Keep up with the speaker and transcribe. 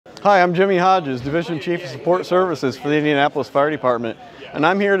Hi, I'm Jimmy Hodges, Division Chief of Support Services for the Indianapolis Fire Department, and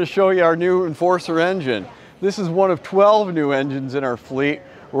I'm here to show you our new Enforcer engine. This is one of 12 new engines in our fleet.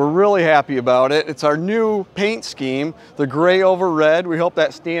 We're really happy about it. It's our new paint scheme, the gray over red. We hope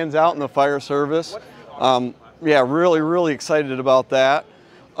that stands out in the fire service. Yeah, really excited about that.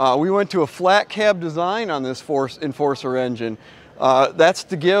 We went to a flat cab design on this Enforcer engine. That's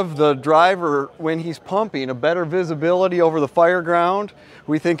to give the driver, when he's pumping, a better visibility over the fire ground.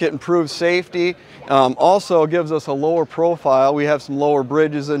 We think it improves safety. Also gives us a lower profile. We have some lower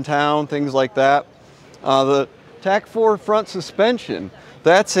bridges in town, things like that. The TAC 4 front suspension,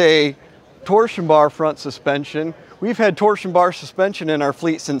 that's a torsion bar front suspension. We've had torsion bar suspension in our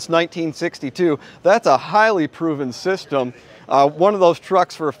fleet since 1962. That's a highly proven system. One of those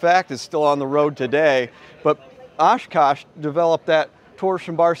trucks, for a fact, is still on the road today, but Oshkosh developed that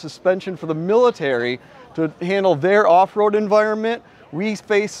torsion bar suspension for the military to handle their off-road environment. We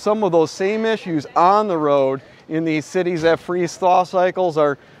face some of those same issues on the road in these cities that freeze-thaw cycles.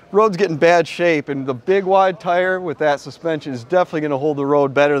 Our roads get in bad shape, and the big wide tire with that suspension is definitely going to hold the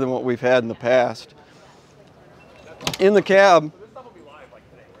road better than what we've had in the past. In the cab,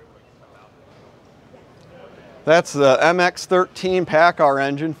 that's the MX-13 PACCAR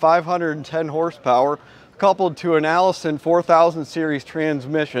engine, 510 horsepower, coupled to an Allison 4000 series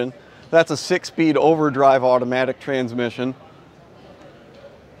transmission. That's a 6-speed overdrive automatic transmission.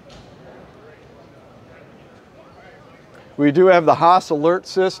 We do have the Haas alert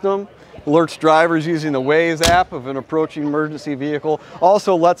system. Alerts drivers using the Waze app of an approaching emergency vehicle.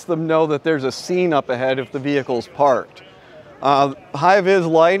 Also lets them know that there's a scene up ahead if the vehicle's parked. High-vis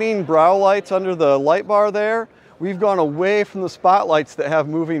lighting, brow lights under the light bar there. We've gone away from the spotlights that have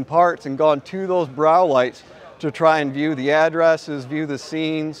moving parts and gone to those brow lights to try and view the addresses, view the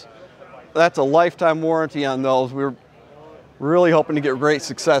scenes. That's a lifetime warranty on those. We're really hoping to get great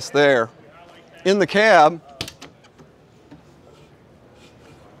success there. In the cab,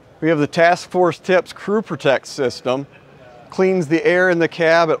 we have the Task Force Tips Crew Protect system. Cleans the air in the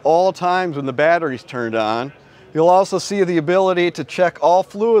cab at all times when the battery's turned on. You'll also see the ability to check all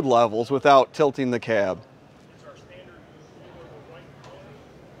fluid levels without tilting the cab.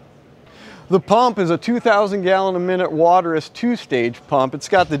 The pump is a 2,000 gallon a minute waterless 2-stage pump. It's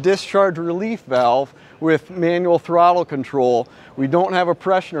got the discharge relief valve with manual throttle control. We don't have a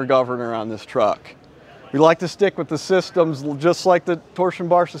pressure governor on this truck. We like to stick with the systems just like the torsion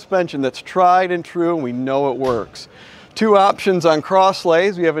bar suspension that's tried and true, and we know it works. Two options on cross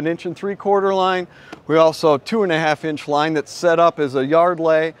lays. We have an 1 3/4 line. We also have a 2.5 inch line that's set up as a yard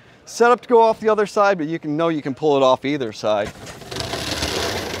lay. Set up to go off the other side, but you can pull it off either side.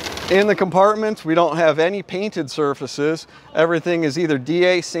 In the compartments, we don't have any painted surfaces. Everything is either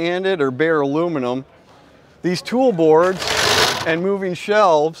DA sanded or bare aluminum. These tool boards and moving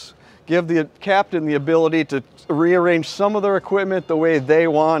shelves give the captain the ability to rearrange some of their equipment the way they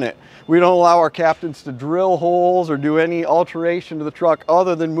want it. We don't allow our captains to drill holes or do any alteration to the truck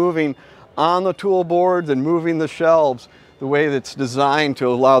other than moving on the tool boards and moving the shelves the way that's designed to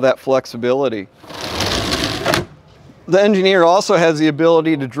allow that flexibility. The engineer also has the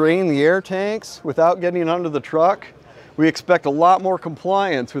ability to drain the air tanks without getting under the truck. We expect a lot more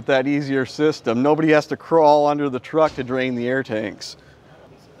compliance with that easier system. Nobody has to crawl under the truck to drain the air tanks.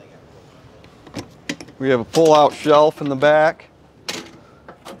 We have a pull-out shelf in the back.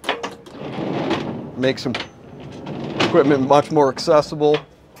 Makes some equipment much more accessible.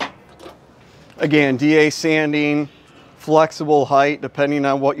 Again, DA sanding, flexible height depending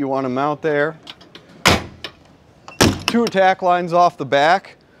on what you want to mount there. 2 attack lines off the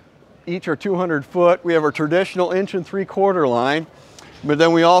back. Each are 200 foot. We have our traditional 1 3/4 line, but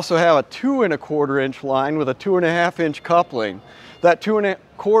then we also have a 2 1/4 inch line with a 2.5 inch coupling. That 2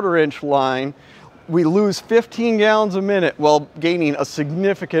 1/4 inch line, we lose 15 gallons a minute while gaining a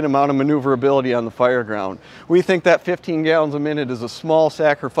significant amount of maneuverability on the fire ground. We think that 15 gallons a minute is a small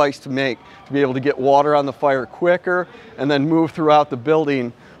sacrifice to make to be able to get water on the fire quicker and then move throughout the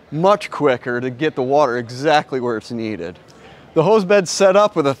building much quicker to get the water exactly where it's needed. The hose bed's set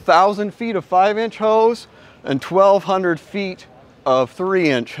up with 1,000 feet of 5-inch hose and 1,200 feet of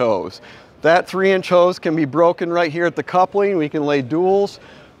 3-inch hose. That 3-inch hose can be broken right here at the coupling. We can lay duals,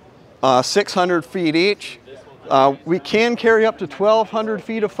 600 feet each. We can carry up to 1,200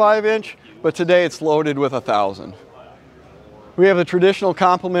 feet of 5-inch, but today it's loaded with 1,000. We have the traditional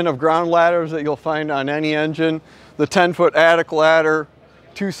complement of ground ladders that you'll find on any engine. The 10-foot attic ladder,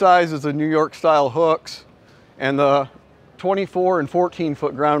 2 sizes of New York style hooks, and the 24 and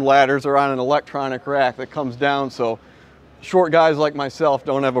 14-foot ground ladders are on an electronic rack that comes down, so short guys like myself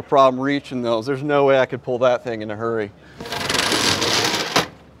don't have a problem reaching those. There's no way I could pull that thing in a hurry.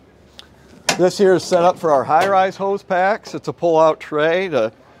 This here is set up for our high-rise hose packs. It's a pull-out tray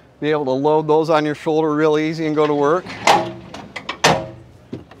to be able to load those on your shoulder real easy and go to work.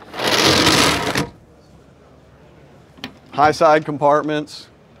 High side compartments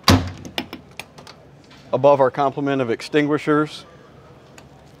above our complement of extinguishers.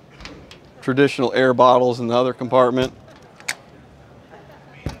 Traditional air bottles in the other compartment.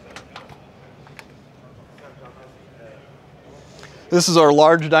 This is our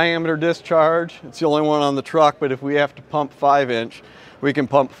large diameter discharge. It's the only one on the truck, but if we have to pump 5-inch, we can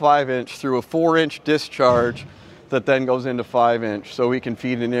pump 5-inch through a 4-inch discharge that then goes into 5-inch, so we can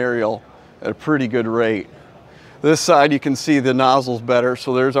feed an aerial at a pretty good rate. This side you can see the nozzles better,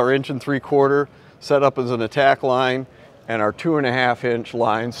 so there's our 1 3/4 set up as an attack line, and our 2.5-inch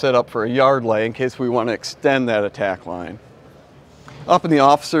line set up for a yard lay in case we want to extend that attack line. Up in the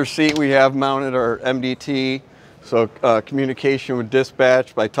officer's seat we have mounted our MDT, so communication with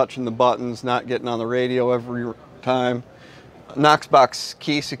dispatch by touching the buttons, not getting on the radio every time. Knoxbox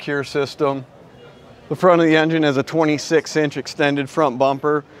key secure system. The front of the engine has a 26-inch extended front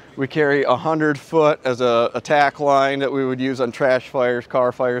bumper. We carry 100-foot as a attack line that we would use on trash fires,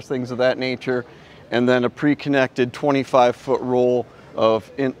 car fires, things of that nature, and then a pre-connected 25-foot roll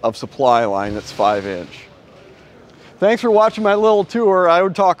of supply line that's 5-inch. Thanks for watching my little tour. I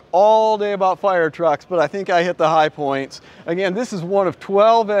would talk all day about fire trucks, but I think I hit the high points. Again, this is one of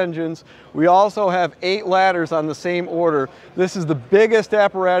 12 engines. We also have 8 ladders on the same order. This is the biggest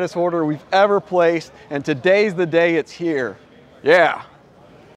apparatus order we've ever placed, and today's the day it's here. Yeah.